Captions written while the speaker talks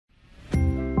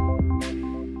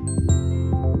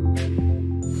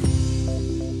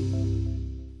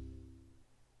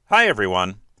Hi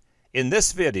everyone! In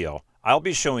this video, I'll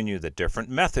be showing you the different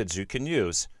methods you can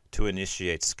use to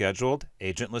initiate scheduled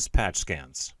agentless patch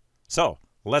scans. So,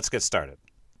 let's get started.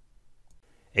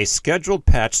 A scheduled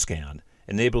patch scan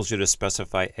enables you to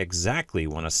specify exactly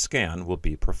when a scan will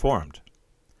be performed.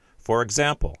 For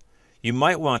example, you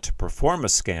might want to perform a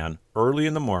scan early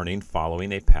in the morning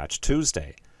following a Patch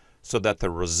Tuesday, so that the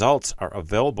results are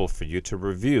available for you to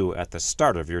review at the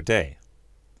start of your day.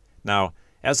 Now,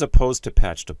 as opposed to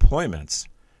patch deployments,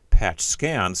 patch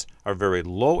scans are very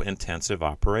low-intensive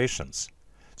operations,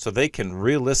 so they can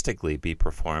realistically be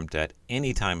performed at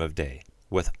any time of day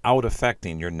without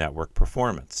affecting your network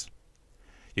performance.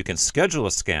 You can schedule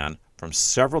a scan from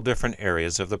several different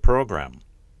areas of the program.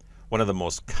 One of the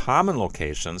most common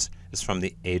locations is from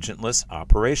the Agentless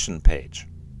Operation page.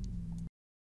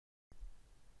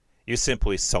 You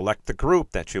simply select the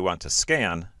group that you want to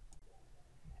scan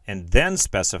and then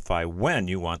specify when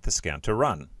you want the scan to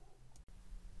run.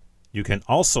 You can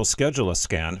also schedule a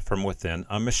scan from within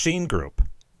a machine group.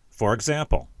 For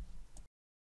example,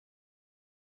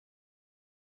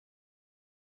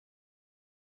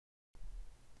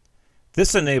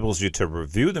 this enables you to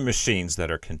review the machines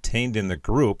that are contained in the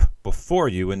group before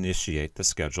you initiate the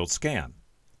scheduled scan.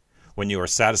 When you are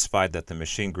satisfied that the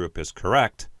machine group is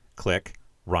correct, click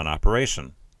Run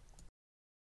Operation.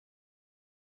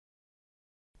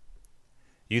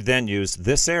 You then use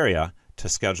this area to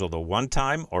schedule the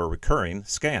one-time or recurring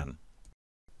scan.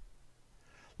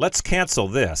 Let's cancel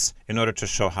this in order to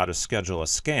show how to schedule a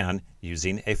scan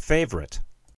using a favorite.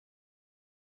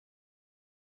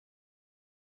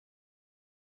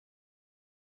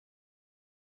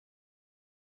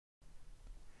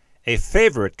 A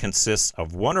favorite consists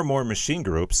of one or more machine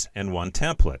groups and one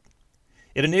template.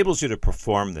 It enables you to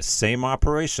perform the same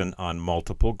operation on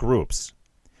multiple groups.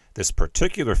 This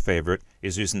particular favorite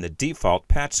is using the default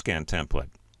patch scan template.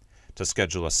 To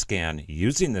schedule a scan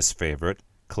using this favorite,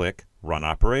 click Run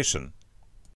Operation.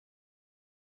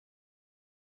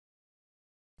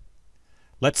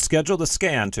 Let's schedule the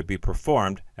scan to be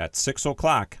performed at 6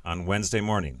 o'clock on Wednesday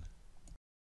morning.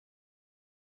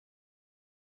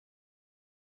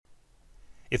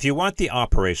 If you want the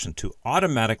operation to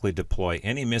automatically deploy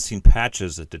any missing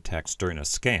patches it detects during a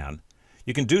scan,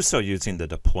 you can do so using the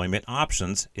deployment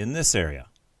options in this area.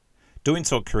 Doing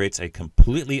so creates a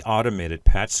completely automated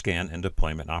patch scan and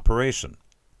deployment operation.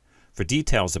 For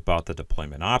details about the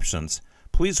deployment options,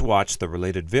 please watch the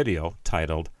related video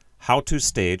titled How to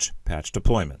Stage Patch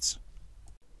Deployments.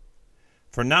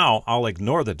 For now, I'll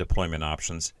ignore the deployment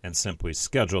options and simply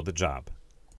schedule the job.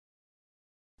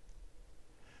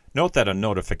 Note that a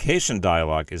notification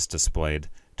dialog is displayed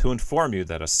to inform you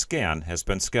that a scan has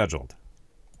been scheduled.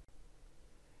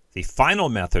 The final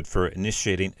method for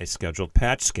initiating a scheduled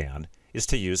patch scan is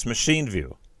to use Machine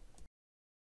View.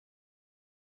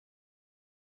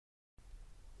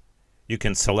 You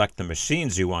can select the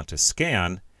machines you want to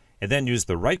scan and then use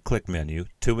the right-click menu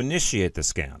to initiate the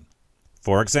scan.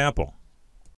 For example,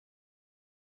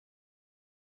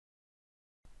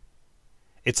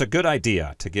 it's a good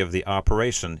idea to give the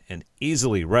operation an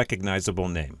easily recognizable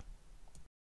name.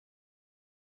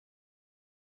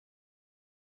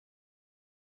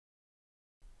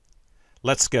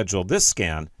 Let's schedule this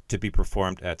scan to be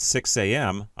performed at 6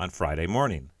 a.m. on Friday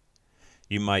morning.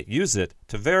 You might use it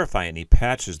to verify any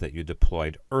patches that you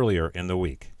deployed earlier in the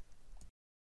week.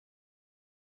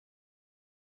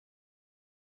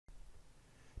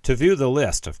 To view the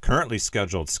list of currently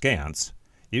scheduled scans,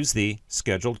 use the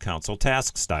Scheduled Console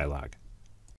Tasks dialog.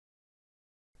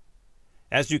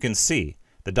 As you can see,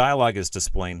 the dialog is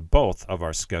displaying both of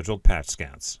our scheduled patch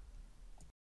scans.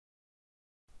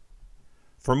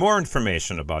 For more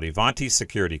information about Ivanti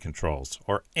security controls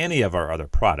or any of our other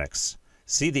products,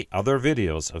 see the other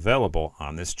videos available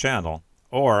on this channel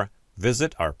or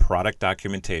visit our product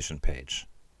documentation page.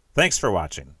 Thanks for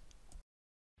watching.